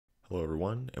Hello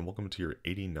everyone, and welcome to your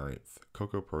 89th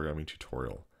Cocoa programming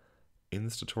tutorial. In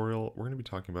this tutorial, we're going to be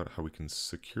talking about how we can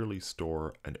securely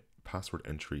store a password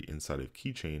entry inside of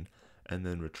Keychain and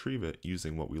then retrieve it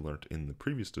using what we learned in the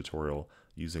previous tutorial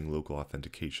using local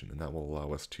authentication, and that will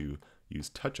allow us to use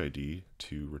Touch ID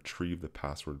to retrieve the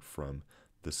password from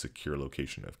the secure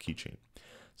location of Keychain.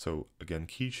 So again,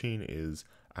 Keychain is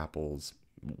Apple's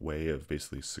way of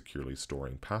basically securely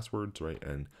storing passwords, right?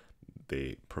 And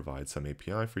they provide some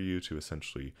API for you to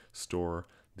essentially store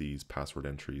these password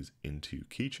entries into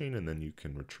Keychain, and then you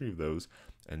can retrieve those,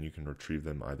 and you can retrieve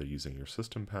them either using your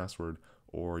system password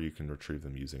or you can retrieve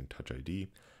them using Touch ID.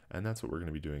 And that's what we're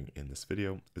going to be doing in this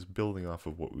video, is building off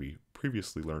of what we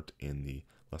previously learned in the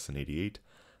lesson 88,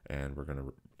 and we're going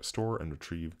to store and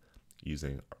retrieve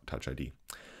using Touch ID.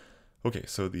 Okay,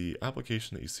 so the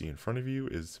application that you see in front of you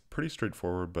is pretty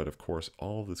straightforward, but of course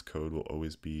all of this code will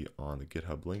always be on the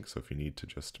GitHub link. So if you need to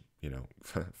just,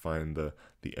 find the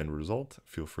end result,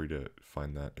 feel free to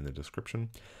find that in the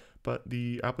description. But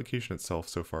the application itself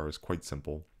so far is quite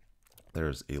simple.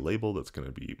 There's a label that's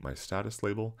going to be my status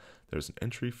label. There's an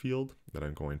entry field that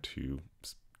I'm going to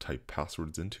type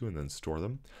passwords into and then store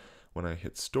them. When I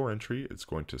hit store entry, it's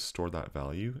going to store that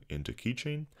value into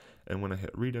Keychain, and when I hit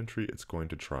read entry, it's going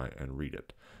to try and read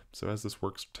it. So as this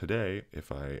works today,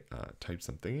 if I type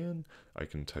something in, I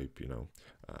can type,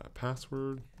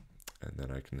 password, and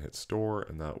then I can hit store,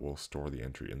 and that will store the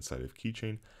entry inside of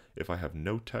Keychain. If I have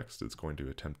no text, it's going to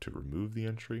attempt to remove the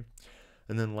entry.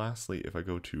 And then lastly, if I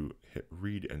go to hit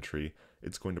read entry,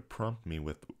 it's going to prompt me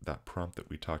with that prompt that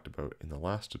we talked about in the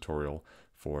last tutorial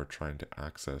for trying to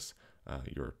access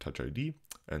your Touch ID,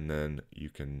 and then you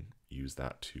can use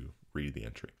that to read the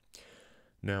entry.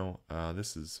 Now,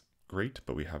 this is great,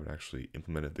 but we haven't actually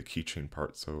implemented the Keychain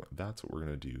part, so that's what we're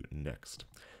going to do next.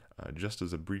 Just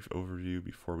as a brief overview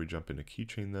before we jump into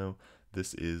Keychain though,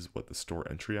 this is what the store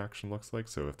entry action looks like.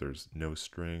 So if there's no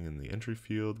string in the entry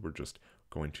field, we're just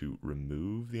going to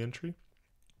remove the entry.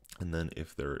 And then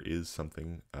if there is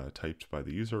something typed by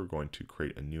the user, we're going to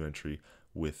create a new entry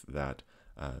with that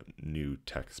new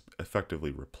text,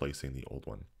 effectively replacing the old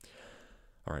one.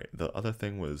 All right, the other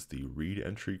thing was the read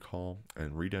entry call,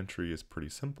 and read entry is pretty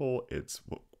simple. It's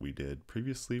what we did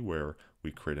previously where we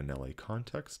create an LA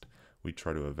context. We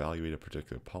try to evaluate a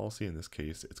particular policy. In this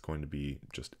case, it's going to be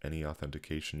just any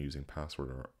authentication using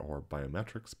password or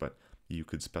biometrics, but you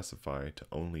could specify to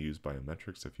only use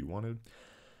biometrics if you wanted.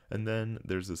 And then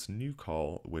there's this new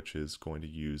call, which is going to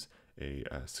use a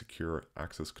secure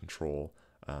access control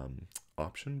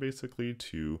option basically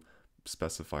to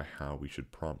specify how we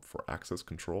should prompt for access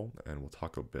control, and we'll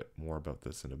talk a bit more about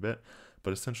this in a bit.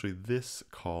 But essentially this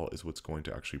call is what's going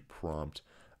to actually prompt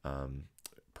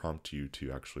you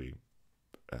to actually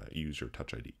use your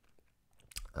Touch ID.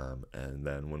 And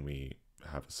then when we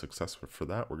have a success for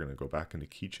that, we're going to go back into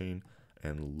Keychain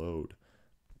and load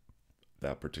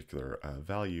that particular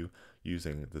value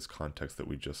using this context that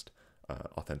we just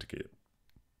authenticated.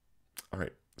 All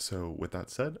right, so with that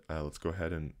said, let's go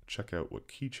ahead and check out what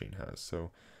Keychain has.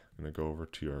 So I'm going to go over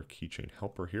to our Keychain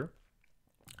Helper here.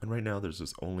 And right now there's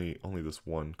this only this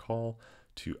one call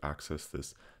to access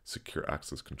this secure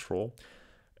access control.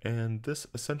 And this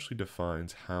essentially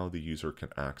defines how the user can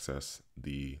access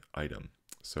the item.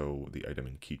 So the item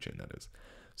in Keychain, that is.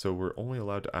 So we're only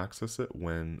allowed to access it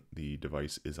when the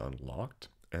device is unlocked.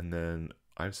 And then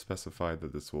I've specified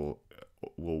that this will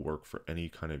work for any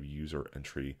kind of user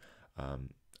entry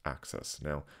access.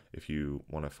 Now, if you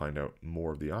want to find out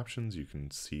more of the options, you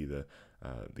can see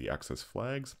the access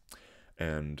flags,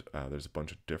 and there's a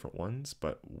bunch of different ones,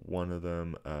 but one of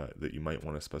them that you might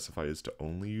want to specify is to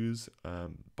only use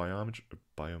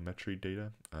biometry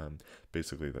data,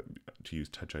 basically to use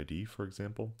Touch ID, for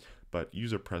example, but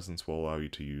user presence will allow you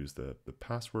to use the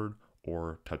password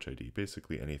or Touch ID,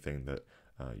 basically anything that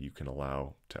you can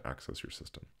allow to access your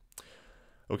system.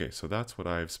 Okay, so that's what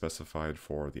I've specified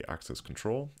for the access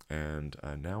control, and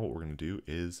now what we're going to do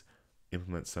is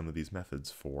implement some of these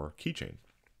methods for Keychain.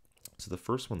 So the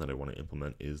first one that I want to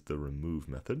implement is the remove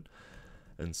method,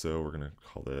 and so we're going to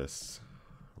call this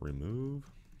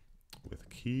remove with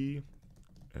key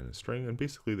and a string, and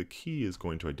basically the key is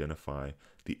going to identify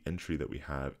the entry that we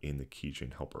have in the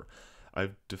Keychain helper.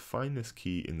 I've defined this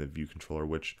key in the view controller,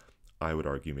 which I would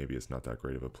argue maybe is not that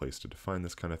great of a place to define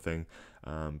this kind of thing,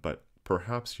 but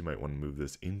perhaps you might want to move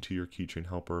this into your Keychain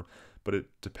helper, but it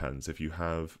depends. If you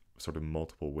have sort of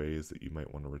multiple ways that you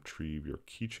might want to retrieve your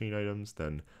Keychain items,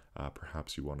 then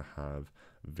perhaps you want to have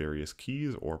various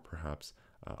keys, or perhaps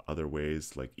other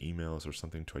ways like emails or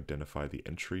something to identify the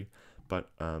entry.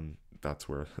 But that's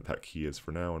where that key is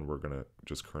for now, and we're going to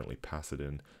just currently pass it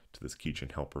in to this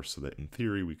Keychain Helper so that in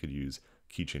theory we could use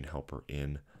Keychain Helper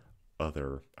in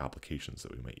other applications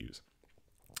that we might use.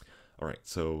 All right,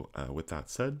 so with that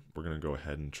said, we're going to go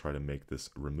ahead and try to make this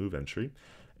remove entry.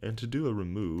 And to do a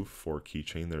remove for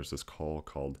Keychain, there's this call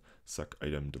called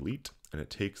secItemDelete, and it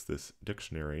takes this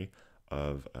dictionary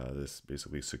of this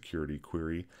basically security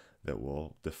query that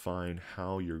will define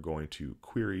how you're going to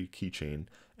query Keychain,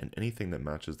 and anything that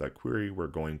matches that query, we're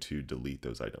going to delete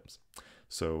those items.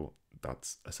 So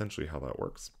that's essentially how that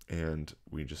works. And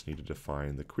we just need to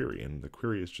define the query, and the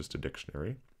query is just a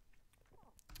dictionary.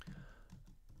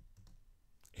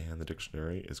 And the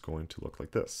dictionary is going to look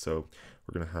like this. So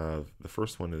we're going to have, the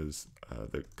first one is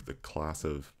the class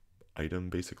of item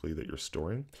basically that you're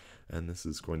storing. And this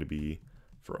is going to be,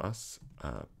 for us,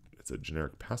 it's a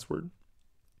generic password.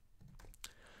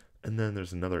 And then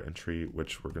there's another entry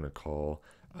which we're going to call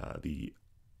the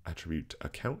attribute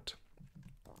account.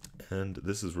 And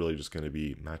this is really just going to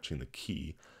be matching the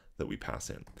key that we pass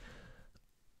in.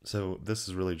 So this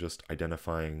is really just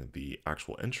identifying the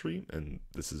actual entry, and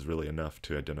this is really enough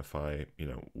to identify,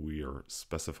 we are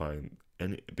specifying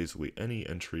basically any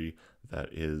entry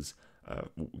that is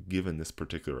given this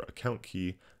particular account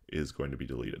key is going to be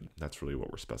deleted. That's really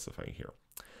what we're specifying here.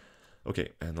 Okay,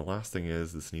 and the last thing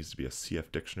is this needs to be a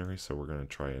CF dictionary, so we're going to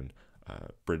try and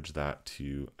bridge that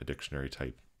to a dictionary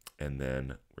type, and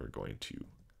then we're going to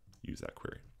use that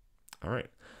query. All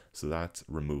right, so that's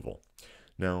removal.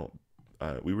 Now,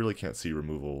 we really can't see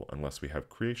removal unless we have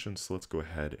creation, so let's go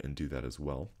ahead and do that as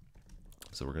well.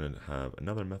 So we're going to have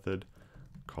another method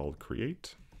called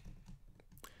create,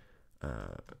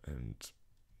 and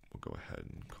we'll go ahead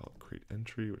and call it create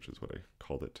entry, which is what I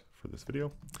called it for this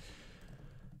video.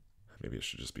 Maybe it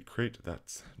should just be create,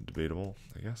 that's debatable,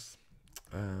 I guess.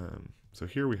 So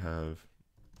here we have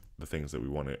the things that we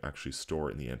want to actually store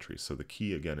in the entry. So the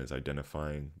key again is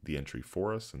identifying the entry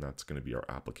for us, and that's going to be our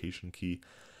application key.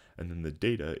 And then the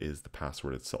data is the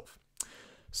password itself.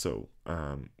 So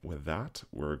with that,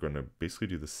 we're going to basically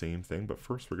do the same thing, but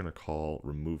first we're going to call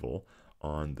removal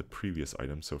on the previous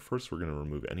item. So first we're going to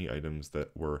remove any items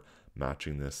that were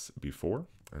matching this before.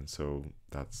 And so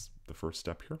that's the first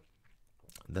step here.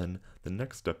 Then the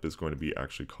next step is going to be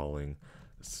actually calling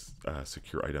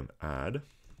secure item add,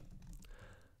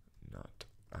 not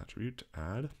attribute,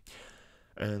 add.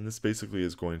 And this basically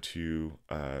is going to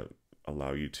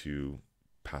allow you to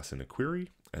pass in a query,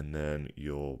 and then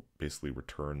you'll basically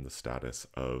return the status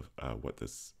of what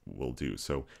this will do.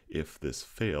 So if this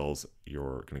fails,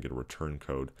 you're going to get a return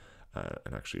code,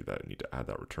 and actually that I need to add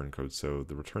that return code. So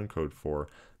the return code for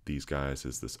these guys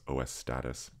is this OS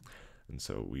status, and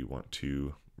so we want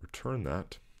to return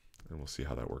that, and we'll see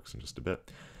how that works in just a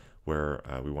bit, where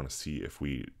we want to see if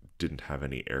we didn't have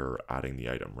any error adding the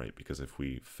item, right? Because if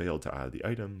we failed to add the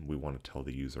item, we want to tell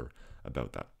the user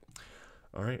about that.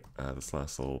 All right, this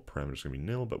last little parameter is going to be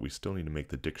nil, but we still need to make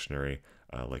the dictionary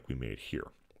like we made here.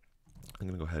 I'm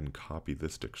going to go ahead and copy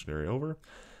this dictionary over.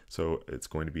 So it's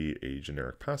going to be a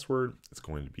generic password, it's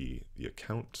going to be the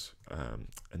account,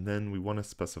 and then we want to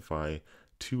specify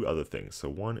two other things. So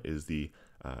one is the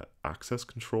access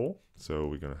control. So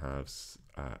we're going to have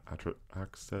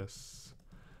access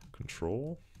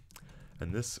control,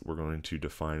 and this we're going to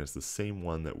define as the same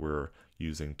one that we're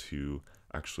using to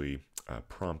actually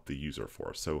prompt the user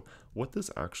for. So what this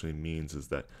actually means is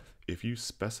that if you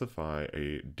specify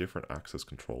a different access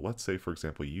control, let's say for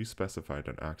example you specified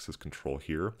an access control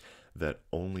here that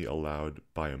only allowed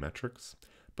biometrics,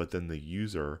 but then the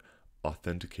user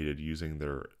authenticated using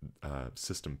their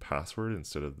system password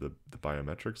instead of the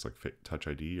biometrics like Touch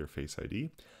ID or Face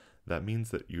ID, that means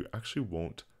that you actually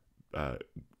won't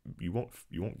you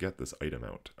won't get this item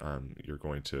out. You're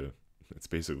going to, it's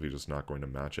basically just not going to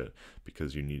match it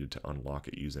because you needed to unlock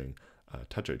it using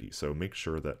Touch ID. So make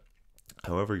sure that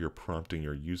however you're prompting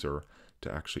your user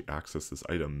to actually access this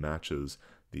item matches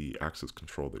the access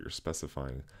control that you're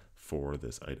specifying for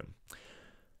this item.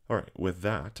 All right, with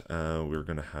that, we're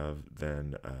going to have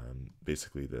then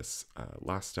basically this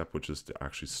last step, which is to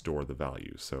actually store the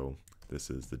value. So this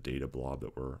is the data blob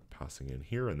that we're passing in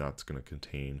here, and that's going to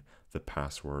contain the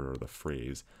password or the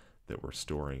phrase that we're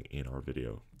storing in our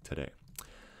video today.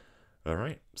 All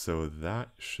right, so that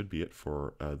should be it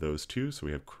for those two. So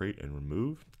we have create and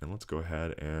remove, and let's go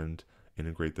ahead and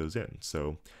integrate those in.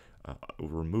 So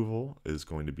removal is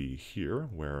going to be here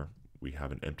where we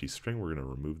have an empty string. We're going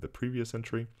to remove the previous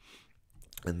entry.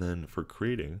 And then for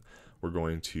creating, we're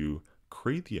going to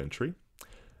create the entry.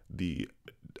 The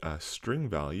string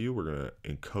value we're going to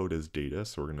encode as data.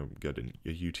 So we're going to get a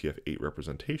UTF-8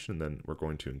 representation, then we're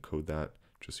going to encode that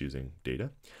just using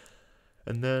data.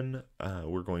 And then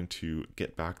we're going to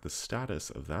get back the status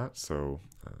of that. So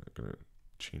I'm going to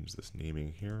change this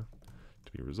naming here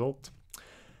to be result.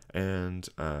 And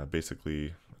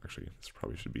basically, actually, this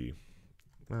probably should be,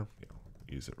 well,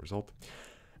 use it result.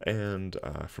 And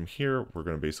from here, we're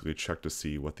going to basically check to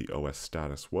see what the OS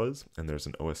status was. And there's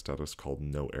an OS status called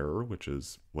no error, which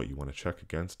is what you want to check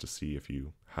against to see if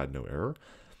you had no error.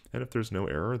 And if there's no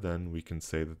error, then we can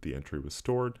say that the entry was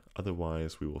stored.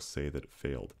 Otherwise, we will say that it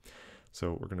failed.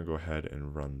 So we're going to go ahead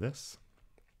and run this.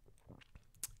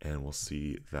 And we'll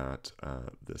see that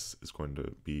this is going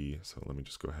to be, so let me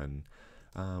just go ahead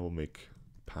and we'll make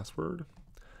password.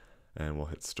 And we'll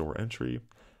hit store entry.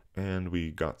 And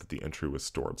we got that the entry was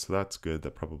stored. So that's good.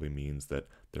 That probably means that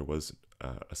there was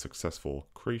a successful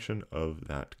creation of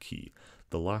that key.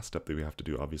 The last step that we have to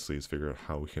do, obviously, is figure out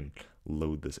how we can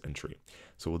load this entry.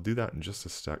 So we'll do that in just a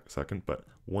second. But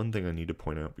one thing I need to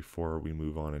point out before we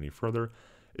move on any further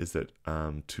is that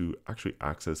to actually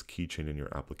access Keychain in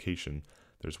your application,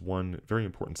 there's one very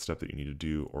important step that you need to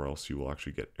do, or else you will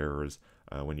actually get errors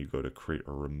when you go to create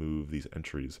or remove these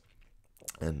entries.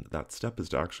 And that step is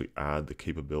to actually add the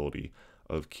capability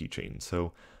of Keychain.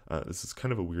 So this is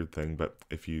kind of a weird thing, but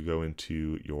if you go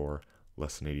into your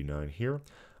lesson 89 here,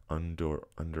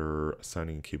 under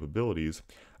assigning capabilities,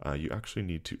 you actually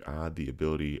need to add the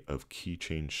ability of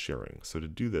Keychain sharing. So to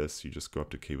do this, you just go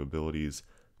up to capabilities,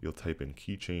 you'll type in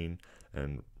Keychain,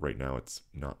 and right now it's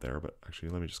not there, but actually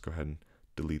let me just go ahead and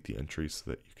delete the entry so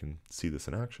that you can see this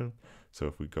in action. So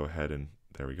if we go ahead and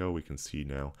there we go, we can see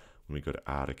now when we go to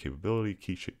add a capability,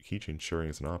 Keychain sharing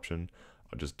is an option.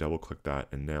 I'll just double click that,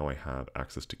 and now I have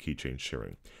access to Keychain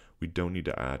sharing. We don't need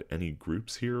to add any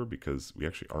groups here because we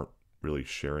actually aren't really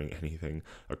sharing anything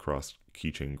across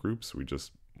Keychain groups. We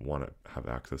just want to have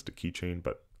access to Keychain,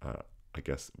 but I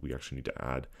guess we actually need to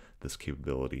add this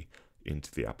capability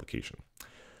into the application.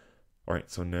 All right,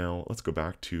 so now let's go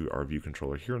back to our view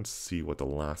controller here and see what the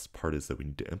last part is that we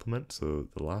need to implement. So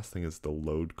the last thing is the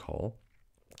load call.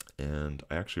 And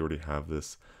I actually already have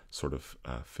this sort of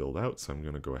filled out, so I'm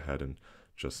going to go ahead and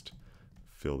just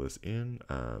fill this in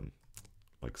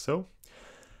like so.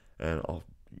 And I'll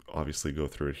obviously go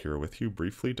through it here with you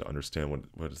briefly to understand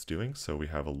what it's doing. So we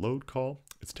have a load call.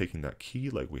 It's taking that key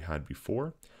like we had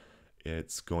before.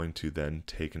 It's going to then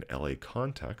take an LA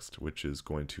context, which is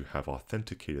going to have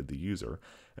authenticated the user.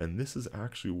 And this is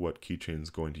actually what Keychain is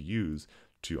going to use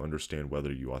to understand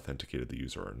whether you authenticated the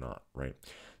user or not, right?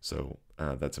 So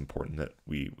that's important that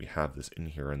we have this in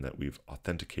here and that we've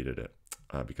authenticated it,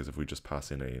 because if we just pass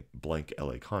in a blank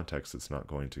LA context, it's not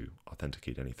going to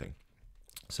authenticate anything.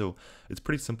 So it's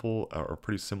pretty simple, or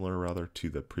pretty similar rather, to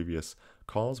the previous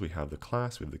calls. We have the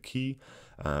class, we have the key,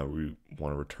 we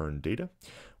want to return data.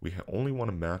 We only want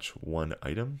to match one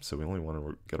item, so we only want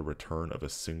to get a return of a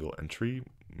single entry.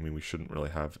 I mean, we shouldn't really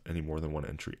have any more than one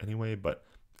entry anyway, but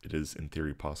it is in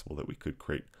theory possible that we could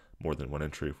create more than one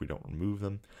entry if we don't remove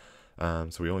them.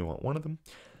 So we only want one of them.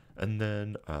 And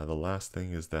then the last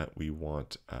thing is that we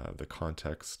want the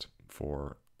context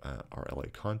for our LA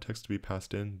context to be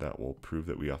passed in. That will prove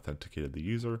that we authenticated the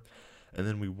user. And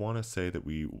then we want to say that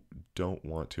we don't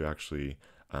want to actually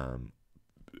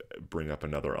bring up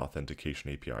another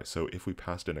authentication API. So if we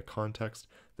passed in a context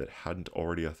that hadn't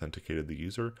already authenticated the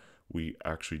user, we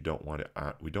actually don't want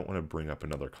to bring up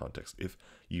another context. If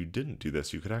you didn't do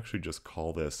this, you could actually just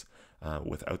call this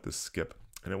without the skip,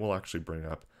 and it will actually bring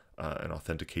up an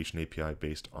authentication API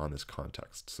based on this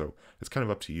context. So it's kind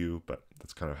of up to you, but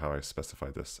that's kind of how I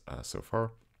specified this so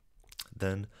far.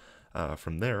 Then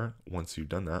from there, once you've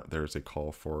done that, there's a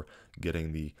call for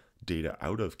getting the data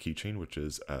out of Keychain, which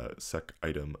is sec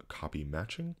item copy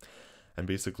matching. And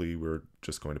basically, we're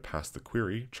just going to pass the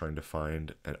query trying to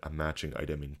find a matching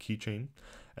item in Keychain.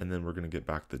 And then we're going to get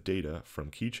back the data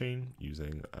from Keychain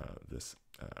using this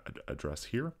address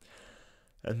here.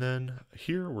 And then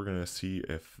here we're going to see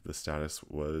if the status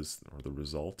was, or the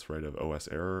result, right, of OS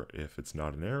error. If it's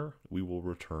not an error, we will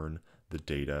return the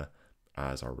data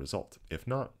as our result. If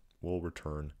not, we'll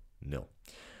return nil.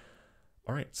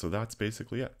 All right, so that's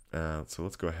basically it. So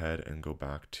let's go ahead and go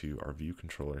back to our view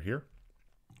controller here.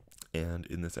 And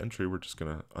in this entry, we're just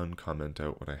going to uncomment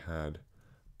out what I had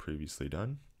previously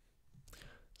done.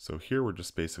 So here we're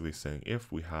just basically saying if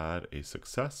we had a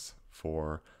success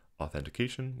for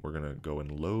authentication, we're going to go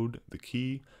and load the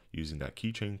key using that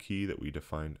keychain key that we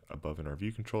defined above in our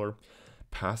view controller,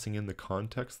 passing in the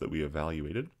context that we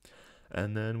evaluated,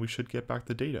 and then we should get back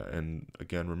the data. And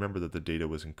again, remember that the data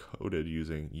was encoded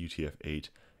using UTF-8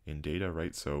 in data,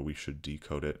 right? So we should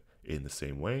decode it in the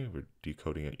same way. We're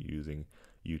decoding it using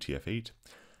UTF-8,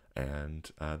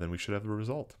 and then we should have the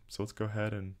result. So let's go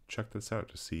ahead and check this out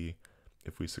to see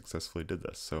if we successfully did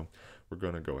this. So we're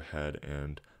going to go ahead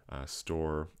and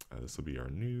store, this will be our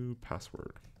new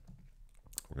password.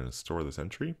 We're going to store this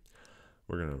entry.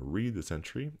 We're going to read this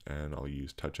entry, and I'll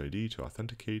use Touch ID to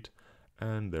authenticate.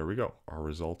 And there we go. Our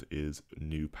result is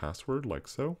new password, like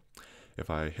so. If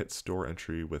I hit store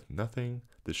entry with nothing,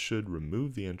 this should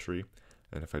remove the entry.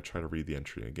 And if I try to read the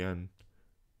entry again,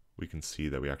 we can see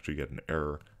that we actually get an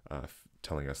error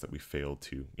telling us that we failed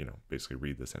to, basically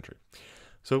read this entry.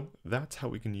 So that's how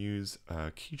we can use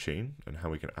Keychain and how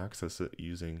we can access it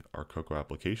using our Cocoa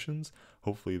applications.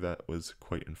 Hopefully that was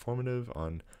quite informative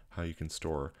on how you can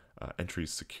store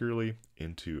entries securely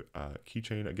into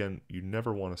Keychain. Again, you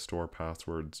never want to store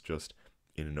passwords just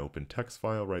in an open text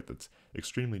file, right? That's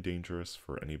extremely dangerous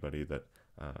for anybody that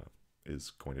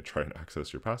is going to try and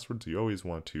access your passwords. You always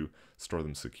want to store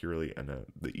them securely, and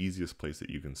the easiest place that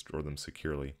you can store them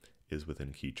securely is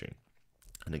within Keychain.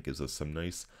 And it gives us some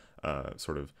nice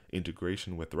sort of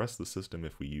integration with the rest of the system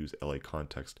if we use LA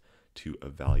context to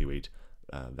evaluate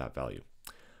that value.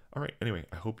 All right, anyway,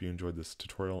 I hope you enjoyed this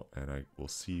tutorial, and I will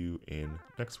see you in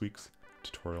next week's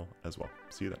tutorial as well.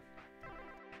 See you then.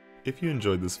 If you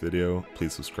enjoyed this video,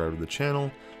 please subscribe to the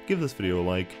channel, give this video a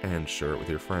like, and share it with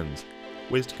your friends.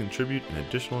 Ways to contribute and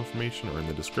additional information are in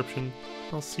the description.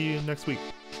 I'll see you next week.